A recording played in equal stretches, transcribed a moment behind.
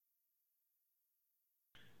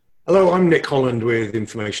Hello, I'm Nick Holland with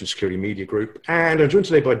Information Security Media Group, and I'm joined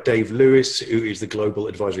today by Dave Lewis, who is the Global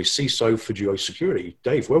Advisory CISO for Duo Security.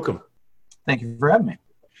 Dave, welcome. Thank you for having me.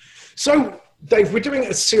 So, Dave, we're doing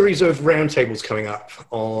a series of roundtables coming up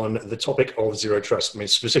on the topic of Zero Trust. I mean,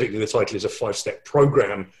 specifically, the title is a 5-step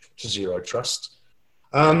program to Zero Trust.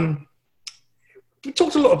 We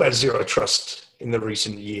talked a lot about Zero Trust in the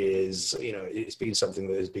recent years. You know, it's been something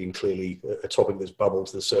that has been clearly a topic that's bubbled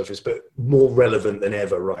to the surface, but more relevant than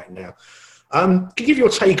ever right now. Can you give your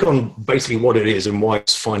take on basically what it is and why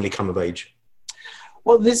it's finally come of age?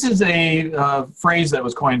 Well, this is a phrase that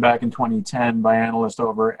was coined back in 2010 by analysts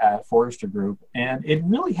over at Forrester Group, and it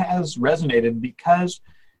really has resonated because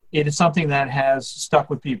it is something that has stuck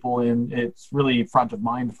with people and it's really front of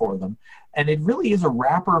mind for them. And it really is a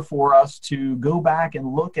wrapper for us to go back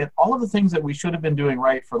and look at all of the things that we should have been doing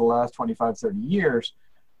right for the last 25, 30 years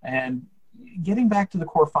and getting back to the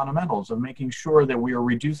core fundamentals of making sure that we are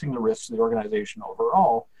reducing the risks to the organization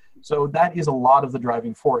overall. So that is a lot of the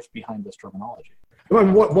driving force behind this terminology.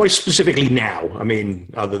 Why specifically now? I mean,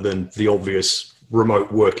 other than the obvious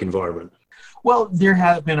remote work environment. Well, there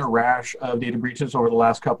have been a rash of data breaches over the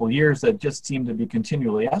last couple of years that just seem to be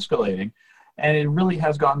continually escalating. And it really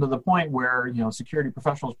has gotten to the point where, you know, security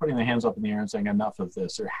professionals putting their hands up in the air and saying enough of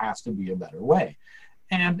this, there has to be a better way.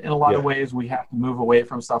 And in a lot of ways, we have to move away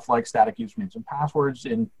from stuff like static usernames and passwords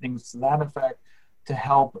and things to that effect to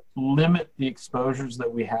help limit the exposures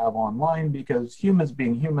that we have online, because humans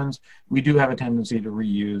being humans, we do have a tendency to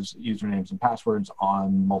reuse usernames and passwords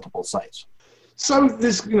on multiple sites. So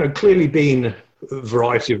there's clearly been a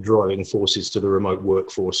variety of driving forces to the remote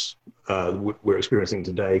workforce we're experiencing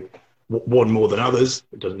today. One more than others.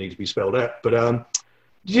 It doesn't need to be spelled out. But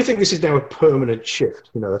do you think this is now a permanent shift?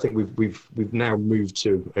 You know, I think we've now moved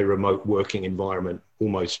to a remote working environment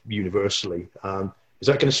almost universally. Is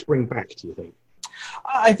that going to spring back, do you think?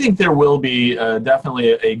 I think there will be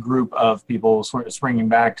definitely a group of people sort of springing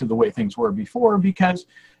back to the way things were before, because,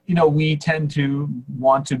 you know, we tend to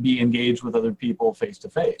want to be engaged with other people face to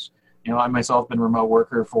face. You know, I myself been a remote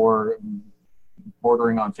worker for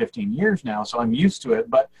bordering on 15 years now, so I'm used to it,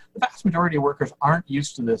 but the vast majority of workers aren't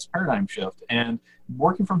used to this paradigm shift, and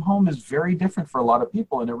working from home is very different for a lot of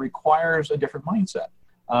people, and it requires a different mindset.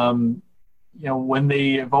 You know, when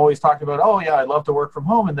they have always talked about, oh yeah, I'd love to work from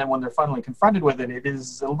home, and then when they're finally confronted with it, it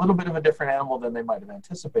is a little bit of a different animal than they might have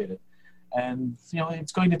anticipated. And, you know,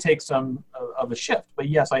 it's going to take some of a shift. But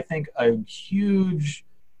yes, I think a huge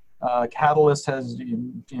catalyst has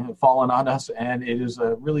fallen on us, and it is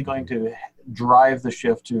really going to drive the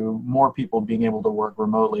shift to more people being able to work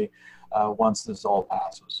remotely once this all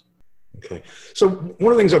passes. Okay. So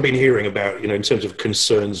one of the things I've been hearing about, you know, in terms of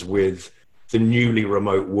concerns with the newly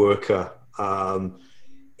remote worker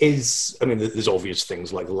is, I mean, there's obvious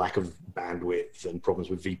things like lack of bandwidth and problems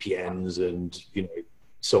with VPNs and, you know,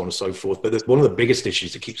 so on and so forth. But one of the biggest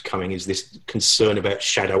issues that keeps coming is this concern about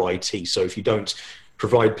shadow IT. So if you don't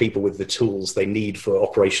provide people with the tools they need for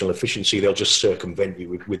operational efficiency, they'll just circumvent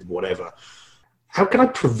you with whatever. How can I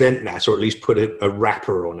prevent that, or at least put a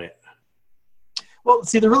wrapper on it? Well,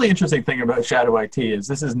 see, the really interesting thing about shadow IT is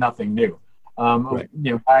this is nothing new. Right.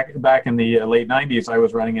 You know, back in the late 90s, I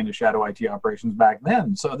was running into shadow IT operations back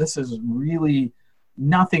then. So this is really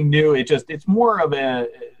nothing new. It's more of a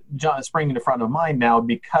spring in the front of mind now,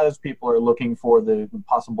 because people are looking for the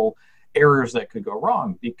possible errors that could go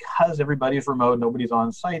wrong. Because everybody's remote, nobody's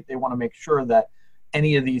on site, they want to make sure that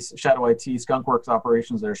any of these shadow IT skunkworks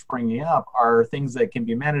operations that are springing up are things that can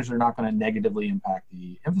be managed. They're not going to negatively impact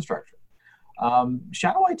the infrastructure.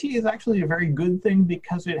 Shadow IT is actually a very good thing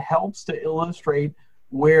because it helps to illustrate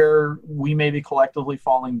where we may be collectively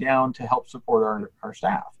falling down to help support our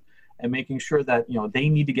staff and making sure that, you know, they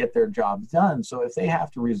need to get their jobs done. So if they have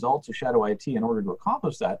to resort to shadow IT in order to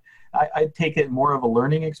accomplish that, I take it more of a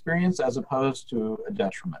learning experience as opposed to a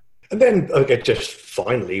detriment. And then, okay, just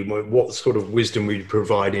finally, what sort of wisdom would you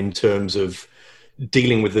provide in terms of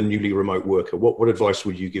dealing with the newly remote worker? What advice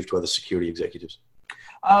would you give to other security executives?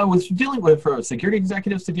 With dealing with for security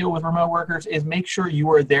executives to deal with remote workers is make sure you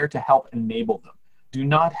are there to help enable them. Do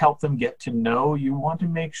not help them get to know. You want to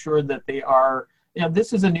make sure that they are, you know,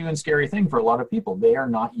 this is a new and scary thing for a lot of people. They are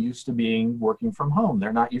not used to working from home.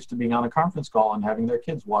 They're not used to being on a conference call and having their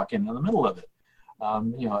kids walk in the middle of it.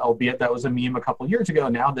 You know, albeit that was a meme a couple of years ago,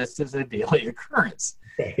 now this is a daily occurrence.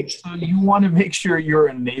 Right. So you want to make sure you're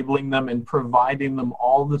enabling them and providing them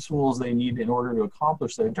all the tools they need in order to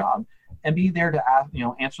accomplish their job, and be there to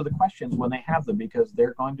answer the questions when they have them, because there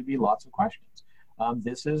are going to be lots of questions.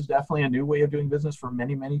 This is definitely a new way of doing business for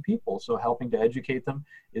many, many people. So helping to educate them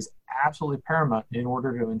is absolutely paramount in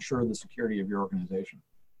order to ensure the security of your organization.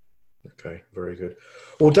 Okay, very good.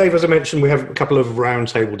 Well, Dave, as I mentioned, we have a couple of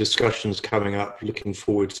roundtable discussions coming up. Looking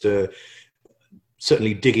forward to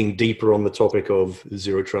certainly digging deeper on the topic of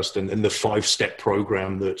zero trust and the 5-step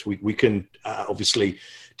program that we can obviously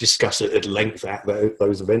discuss at length at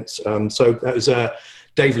those events. So that was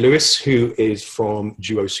Dave Lewis, who is from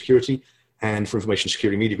Duo Security, and for Information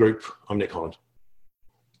Security Media Group, I'm Nick Holland.